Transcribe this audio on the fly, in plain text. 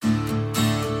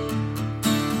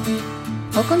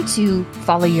Welcome to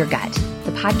Follow Your Gut,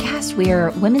 the podcast where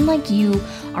women like you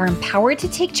are empowered to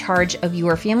take charge of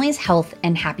your family's health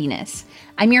and happiness.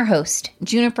 I'm your host,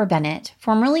 Juniper Bennett,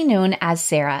 formerly known as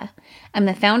Sarah. I'm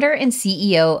the founder and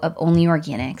CEO of Only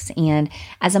Organics, and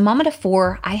as a mama to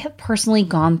four, I have personally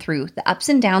gone through the ups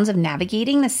and downs of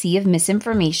navigating the sea of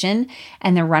misinformation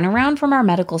and the runaround from our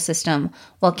medical system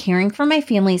while caring for my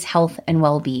family's health and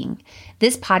well-being.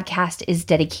 This podcast is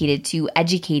dedicated to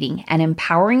educating and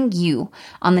empowering you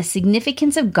on the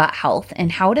significance of gut health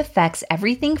and how it affects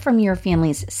everything from your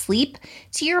family's sleep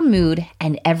to your mood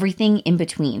and everything in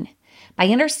between. By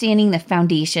understanding the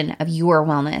foundation of your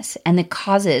wellness and the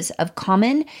causes of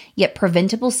common yet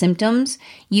preventable symptoms,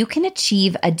 you can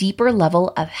achieve a deeper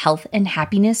level of health and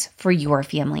happiness for your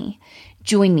family.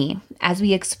 Join me as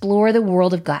we explore the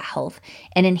world of gut health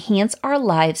and enhance our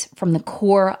lives from the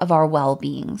core of our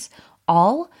well-beings,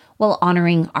 all while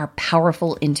honoring our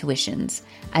powerful intuitions.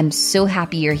 I'm so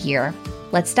happy you're here.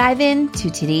 Let's dive into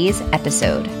today's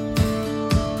episode.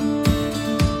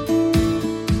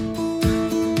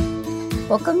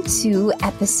 Welcome to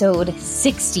episode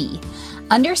 60,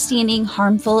 Understanding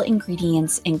Harmful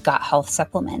Ingredients in Gut Health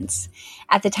Supplements.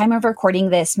 At the time of recording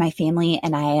this, my family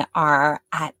and I are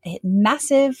at a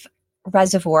massive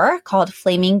reservoir called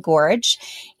Flaming Gorge,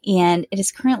 and it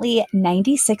is currently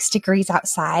 96 degrees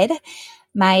outside.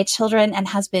 My children and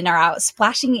husband are out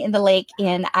splashing in the lake,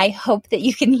 and I hope that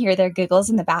you can hear their giggles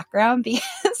in the background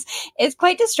because it's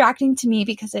quite distracting to me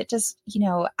because it just,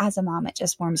 as a mom, it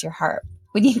just warms your heart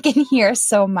when you can hear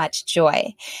so much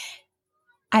joy.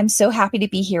 I'm so happy to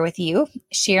be here with you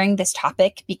sharing this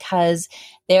topic because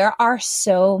there are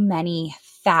so many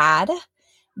fad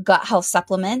gut health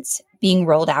supplements being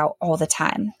rolled out all the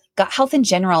time. Gut health in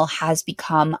general has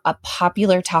become a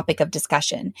popular topic of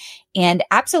discussion, and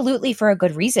absolutely for a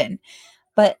good reason.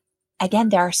 But again,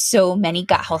 there are so many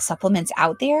gut health supplements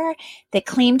out there that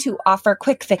claim to offer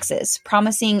quick fixes,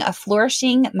 promising a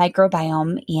flourishing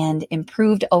microbiome and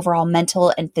improved overall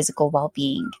mental and physical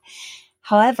well-being.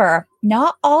 However,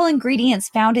 not all ingredients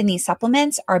found in these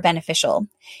supplements are beneficial.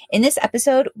 In this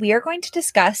episode, we are going to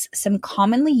discuss some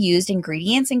commonly used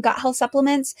ingredients in gut health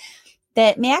supplements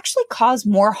that may actually cause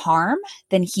more harm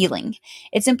than healing.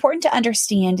 It's important to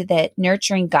understand that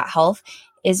nurturing gut health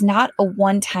is not a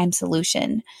one-time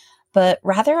solution, but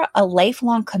rather a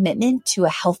lifelong commitment to a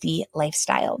healthy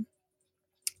lifestyle.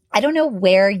 I don't know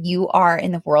where you are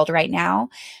in the world right now,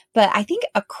 but I think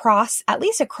at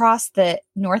least across the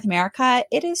North America,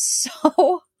 it is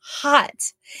so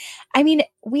hot. I mean,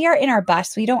 we are in our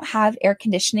bus. We don't have air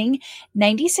conditioning.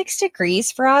 96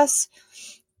 degrees for us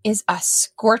is a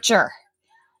scorcher.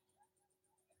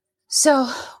 So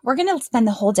we're going to spend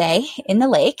the whole day in the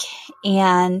lake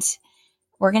and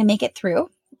we're going to make it through.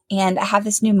 And I have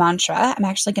this new mantra. I'm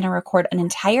actually going to record an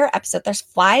entire episode. There's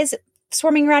flies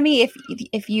swarming around me.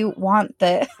 If you want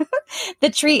the the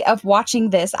treat of watching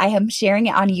this, I am sharing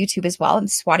it on YouTube as well. I'm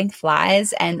swatting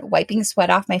flies and wiping sweat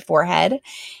off my forehead.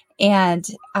 And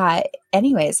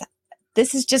anyways,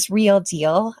 this is just real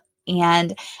deal.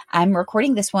 And I'm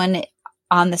recording this one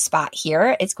on the spot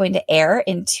here. It's going to air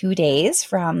in 2 days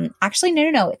from, actually,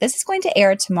 no. This is going to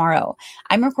air tomorrow.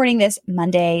 I'm recording this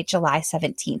Monday, July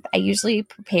 17th. I usually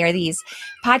prepare these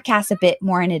podcasts a bit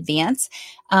more in advance.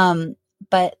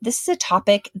 But this is a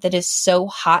topic that is so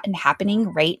hot and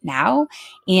happening right now.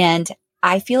 And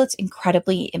I feel it's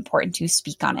incredibly important to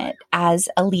speak on it. As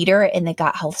a leader in the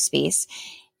gut health space,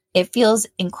 it feels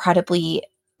incredibly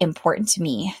important to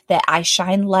me that I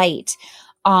shine light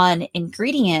on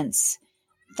ingredients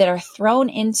that are thrown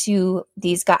into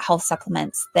these gut health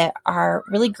supplements that are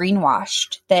really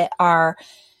greenwashed, that are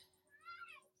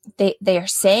they are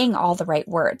saying all the right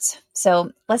words.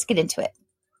 So let's get into it.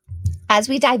 As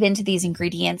we dive into these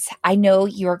ingredients, I know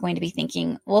you are going to be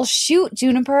thinking, well, shoot,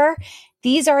 Juniper,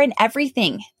 these are in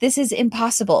everything. This is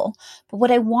impossible. But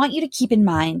what I want you to keep in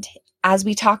mind as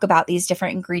we talk about these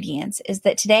different ingredients is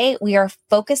that today we are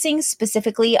focusing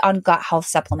specifically on gut health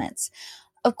supplements.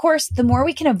 Of course, the more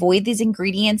we can avoid these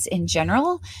ingredients in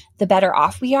general, the better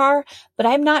off we are, but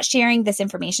I'm not sharing this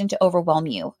information to overwhelm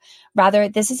you. Rather,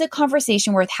 this is a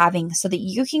conversation worth having so that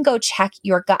you can go check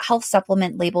your gut health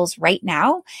supplement labels right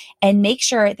now and make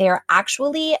sure they are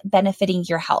actually benefiting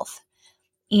your health.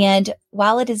 And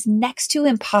while it is next to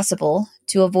impossible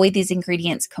to avoid these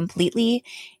ingredients completely,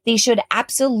 they should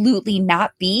absolutely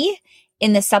not be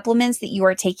in the supplements that you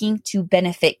are taking to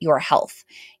benefit your health.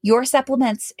 Your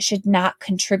supplements should not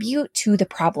contribute to the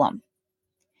problem.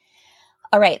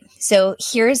 All right, so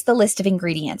here's the list of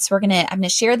ingredients. I'm going to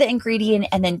share the ingredient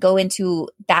and then go into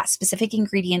that specific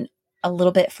ingredient a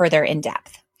little bit further in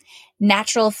depth.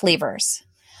 Natural flavors.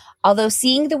 Although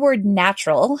seeing the word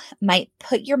natural might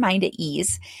put your mind at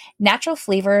ease, natural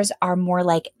flavors are more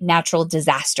like natural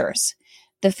disasters.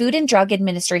 The Food and Drug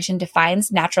Administration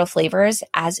defines natural flavors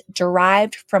as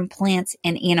derived from plants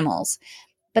and animals.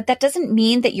 But that doesn't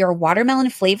mean that your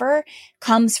watermelon flavor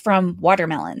comes from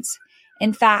watermelons.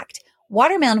 In fact,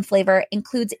 watermelon flavor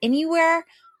includes anywhere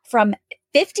from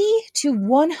 50 to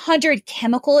 100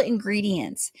 chemical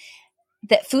ingredients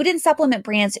that food and supplement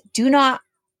brands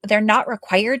they're not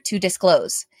required to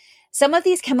disclose. Some of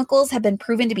these chemicals have been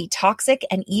proven to be toxic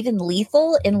and even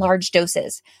lethal in large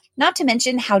doses, not to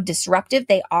mention how disruptive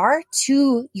they are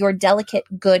to your delicate,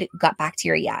 good gut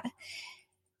bacteria.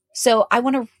 So I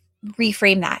want to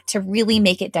reframe that to really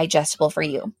make it digestible for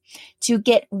you. To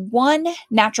get one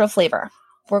natural flavor,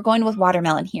 we're going with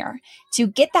watermelon here. To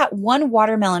get that one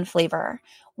watermelon flavor,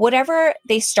 whatever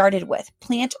they started with,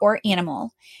 plant or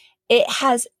animal, it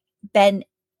has been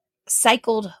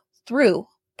cycled through,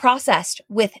 processed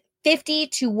with 50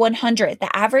 to 100.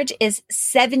 The average is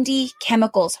 70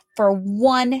 chemicals for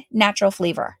one natural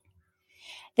flavor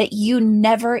that you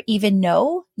never even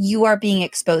know you are being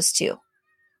exposed to.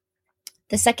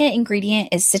 The second ingredient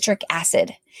is citric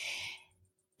acid.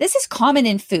 This is common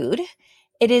in food.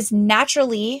 It is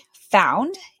naturally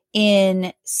found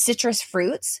in citrus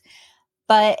fruits,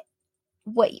 but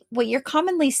what you're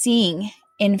commonly seeing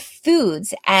in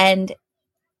foods and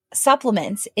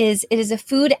supplements is it is a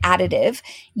food additive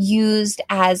used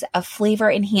as a flavor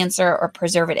enhancer or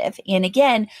preservative. And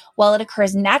again, while it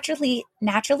occurs naturally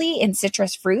in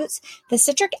citrus fruits, the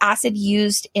citric acid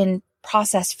used in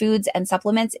processed foods and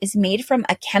supplements is made from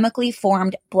a chemically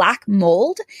formed black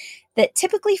mold that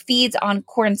typically feeds on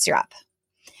corn syrup.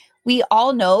 We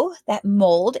all know that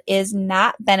mold is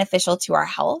not beneficial to our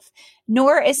health,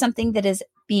 nor is something that is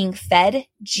being fed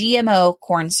GMO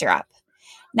corn syrup.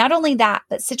 Not only that,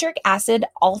 but citric acid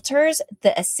alters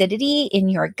the acidity in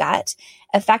your gut,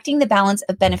 affecting the balance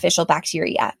of beneficial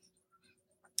bacteria.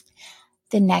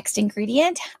 The next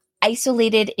ingredient,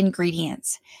 isolated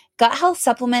ingredients. Gut health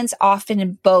supplements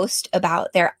often boast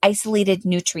about their isolated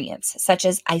nutrients, such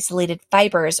as isolated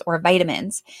fibers or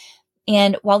vitamins.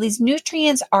 And while these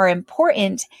nutrients are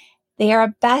important, they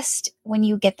are best when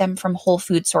you get them from whole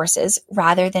food sources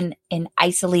rather than in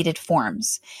isolated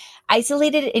forms.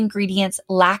 Isolated ingredients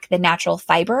lack the natural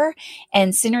fiber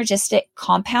and synergistic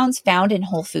compounds found in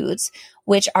whole foods,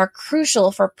 which are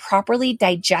crucial for properly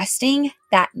digesting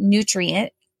that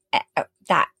nutrient,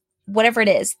 that whatever it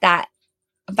is, that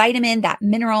vitamin, that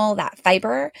mineral, that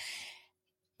fiber.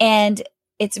 And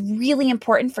it's really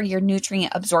important for your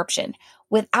nutrient absorption.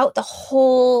 Without the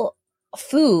whole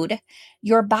food,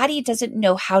 your body doesn't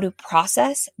know how to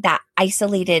process that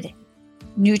isolated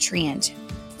nutrient,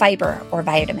 fiber, or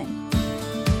vitamin.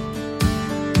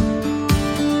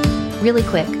 Really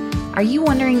quick, are you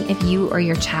wondering if you or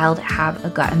your child have a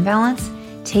gut imbalance?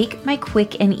 Take my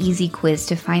quick and easy quiz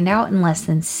to find out in less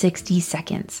than 60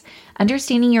 seconds.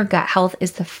 Understanding your gut health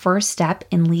is the first step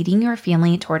in leading your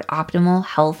family toward optimal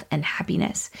health and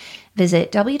happiness.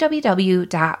 Visit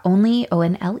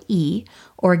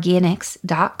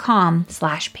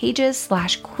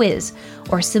www.onlyorganics.com/pages/quiz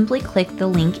or simply click the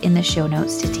link in the show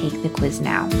notes to take the quiz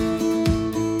now.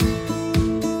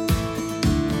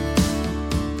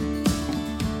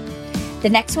 The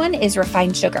next one is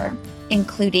refined sugar,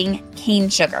 including cane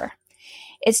sugar.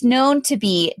 It's known to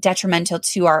be detrimental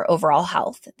to our overall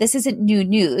health. This isn't new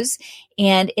news,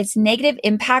 and its negative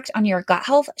impact on your gut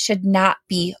health should not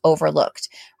be overlooked.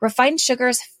 Refined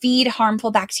sugars feed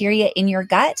harmful bacteria in your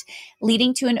gut,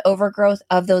 leading to an overgrowth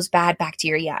of those bad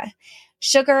bacteria.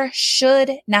 Sugar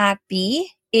should not be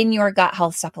in your gut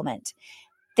health supplement.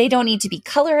 They don't need to be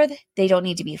colored. They don't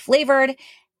need to be flavored.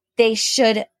 They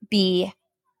should be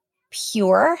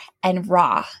pure and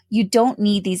raw. You don't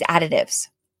need these additives.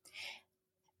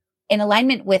 In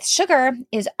alignment with sugar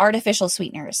is artificial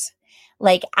sweeteners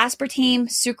like aspartame,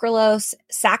 sucralose,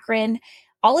 saccharin.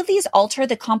 All of these alter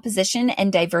the composition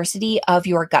and diversity of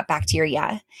your gut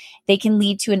bacteria. They can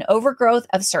lead to an overgrowth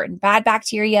of certain bad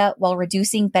bacteria while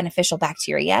reducing beneficial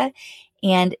bacteria.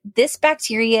 And this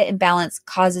bacteria imbalance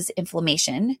causes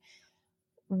inflammation,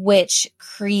 which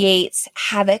creates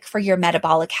havoc for your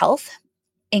metabolic health,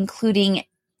 including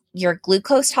your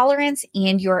glucose tolerance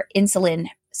and your insulin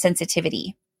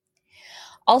sensitivity.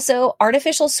 Also,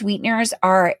 artificial sweeteners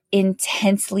are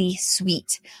intensely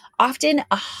sweet, often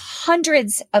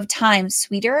hundreds of times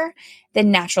sweeter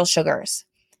than natural sugars.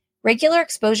 Regular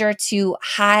exposure to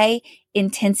high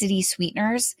intensity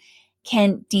sweeteners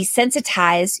can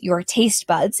desensitize your taste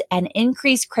buds and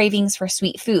increase cravings for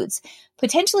sweet foods,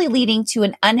 potentially leading to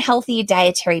an unhealthy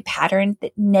dietary pattern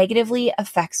that negatively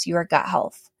affects your gut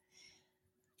health.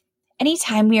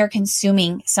 anytime we are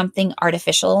consuming something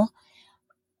artificial,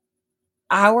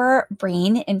 our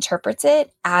brain interprets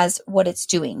it as what it's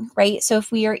doing, right? So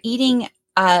if we are eating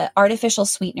artificial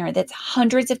sweetener that's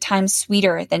hundreds of times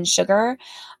sweeter than sugar,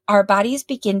 our bodies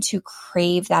begin to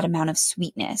crave that amount of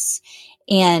sweetness.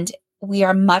 And we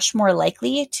are much more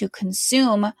likely to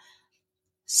consume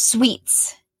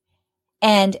sweets.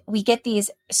 And we get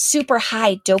these super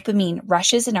high dopamine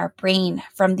rushes in our brain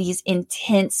from these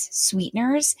intense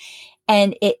sweeteners.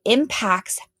 And it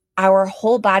impacts our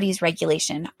whole body's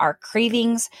regulation, our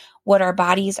cravings, what our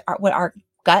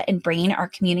gut and brain are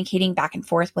communicating back and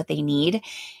forth, what they need.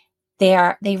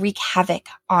 They wreak havoc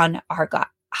on our gut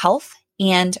health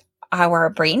and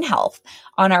our brain health,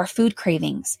 on our food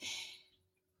cravings.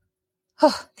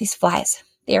 Oh, these flies,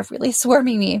 they are really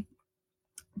swarming me.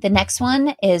 The next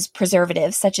one is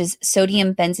preservatives such as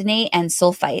sodium benzoate and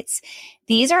sulfites.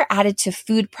 These are added to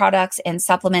food products and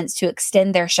supplements to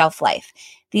extend their shelf life.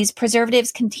 These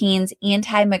preservatives contain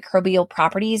antimicrobial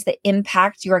properties that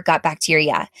impact your gut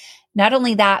bacteria. Not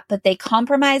only that, but they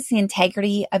compromise the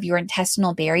integrity of your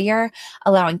intestinal barrier,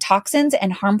 allowing toxins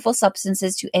and harmful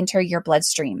substances to enter your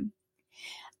bloodstream.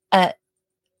 A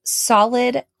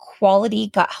solid, quality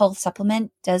gut health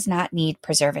supplement does not need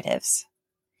preservatives.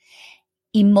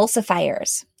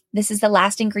 Emulsifiers. This is the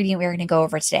last ingredient we're going to go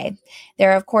over today.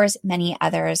 There are, of course, many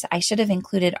others. I should have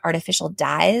included artificial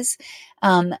dyes,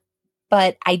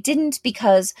 but I didn't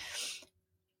because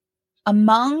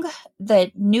among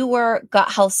the newer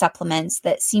gut health supplements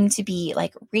that seem to be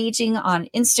like raging on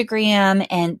Instagram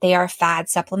and they are fad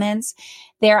supplements,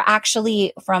 they're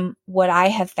actually, from what I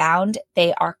have found,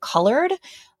 they are colored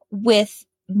with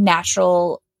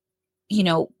natural,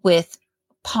 with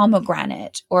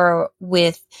pomegranate or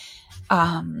with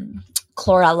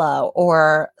chlorella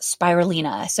or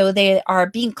spirulina. So they are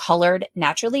being colored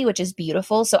naturally, which is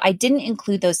beautiful. So I didn't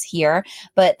include those here,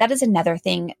 but that is another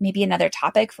thing, maybe another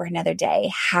topic for another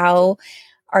day, how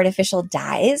artificial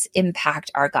dyes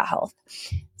impact our gut health.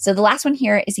 So the last one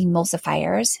here is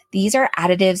emulsifiers. These are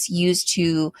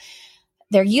additives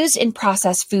they're used in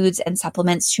processed foods and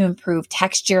supplements to improve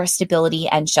texture, stability,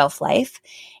 and shelf life.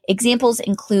 Examples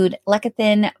include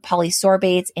lecithin,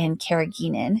 polysorbates, and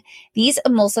carrageenan. These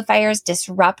emulsifiers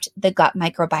disrupt the gut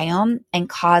microbiome and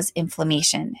cause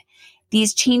inflammation.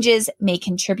 These changes may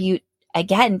contribute,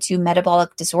 again, to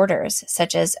metabolic disorders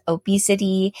such as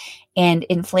obesity and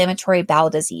inflammatory bowel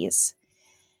disease.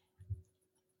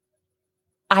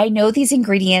 I know these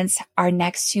ingredients are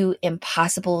next to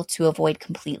impossible to avoid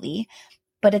completely,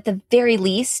 but at the very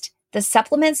least, the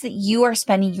supplements that you are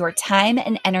spending your time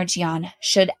and energy on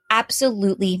should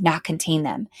absolutely not contain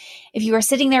them. If you are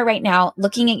sitting there right now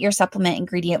looking at your supplement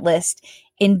ingredient list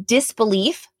in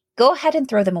disbelief, go ahead and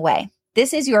throw them away.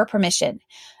 This is your permission.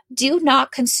 Do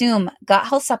not consume gut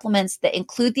health supplements that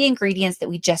include the ingredients that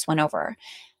we just went over.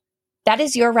 That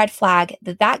is your red flag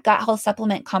that gut health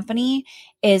supplement company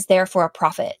is there for a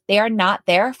profit. They are not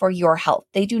there for your health.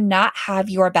 They do not have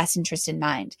your best interest in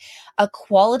mind. A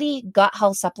quality gut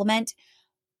health supplement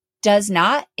does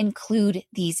not include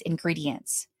these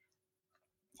ingredients.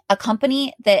 A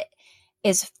company that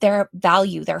is their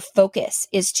value, their focus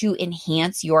is to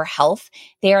enhance your health.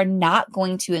 They are not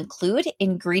going to include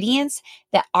ingredients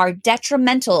that are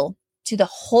detrimental to the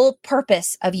whole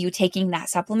purpose of you taking that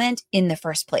supplement in the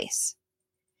first place.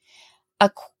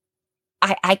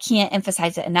 I can't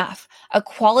emphasize it enough. A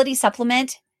quality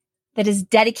supplement that is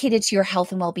dedicated to your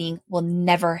health and well-being will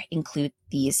never include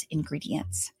these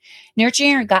ingredients.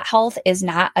 Nurturing your gut health is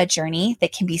not a journey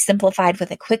that can be simplified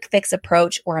with a quick fix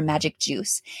approach or a magic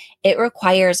juice. It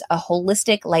requires a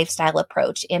holistic lifestyle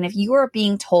approach. And if you are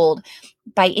being told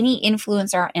by any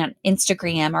influencer on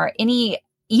Instagram or any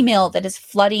email that is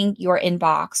flooding your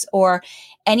inbox or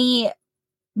any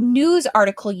news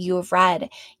article you have read,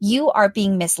 you are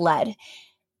being misled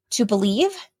to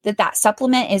believe that that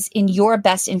supplement is in your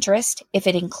best interest if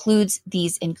it includes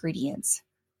these ingredients.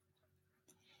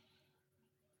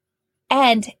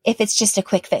 And if it's just a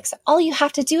quick fix, all you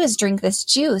have to do is drink this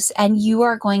juice and you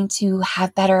are going to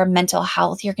have better mental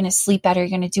health. You're going to sleep better.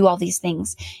 You're going to do all these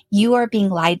things. You are being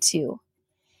lied to.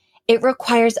 It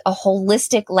requires a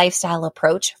holistic lifestyle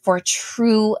approach for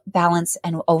true balance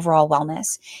and overall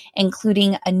wellness,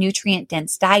 including a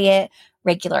nutrient-dense diet,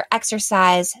 regular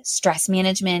exercise, stress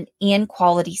management, and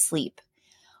quality sleep.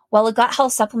 While a gut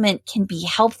health supplement can be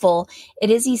helpful, it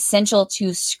is essential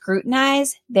to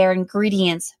scrutinize their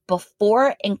ingredients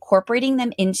before incorporating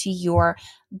them into your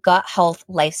gut health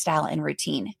lifestyle and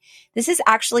routine. This is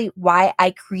actually why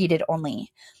I created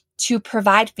Only, to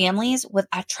provide families with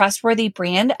a trustworthy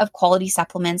brand of quality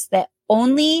supplements that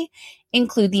only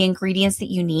include the ingredients that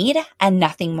you need and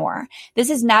nothing more. This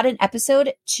is not an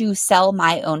episode to sell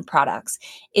my own products.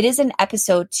 It is an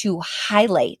episode to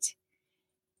highlight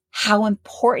how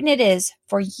important it is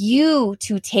for you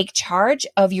to take charge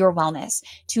of your wellness,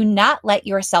 to not let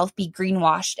yourself be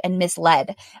greenwashed and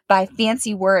misled by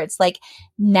fancy words like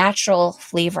natural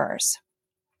flavors.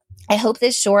 I hope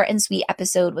this short and sweet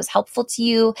episode was helpful to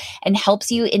you and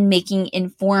helps you in making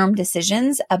informed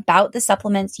decisions about the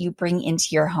supplements you bring into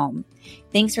your home.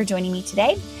 Thanks for joining me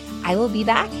today. I will be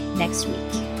back next week.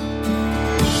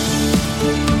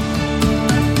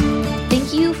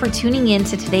 Thank you for tuning in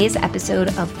to today's episode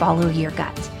of Follow Your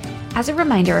Gut. As a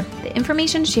reminder, the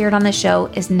information shared on the show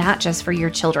is not just for your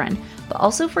children, but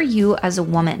also for you as a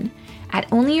woman.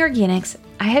 At Only Organics,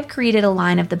 I have created a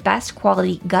line of the best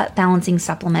quality gut balancing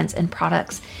supplements and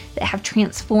products that have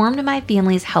transformed my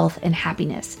family's health and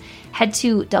happiness. Head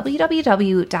to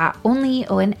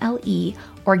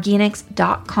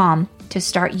www.onlyorganics.com to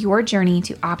start your journey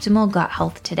to optimal gut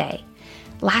health today.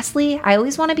 Lastly, I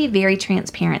always want to be very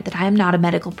transparent that I am not a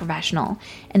medical professional,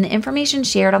 and the information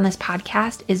shared on this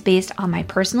podcast is based on my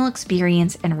personal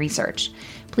experience and research.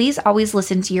 Please always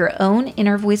listen to your own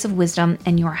inner voice of wisdom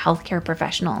and your healthcare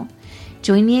professional.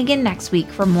 Join me again next week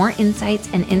for more insights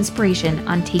and inspiration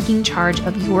on taking charge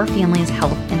of your family's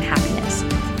health and happiness.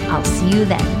 I'll see you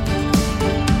then.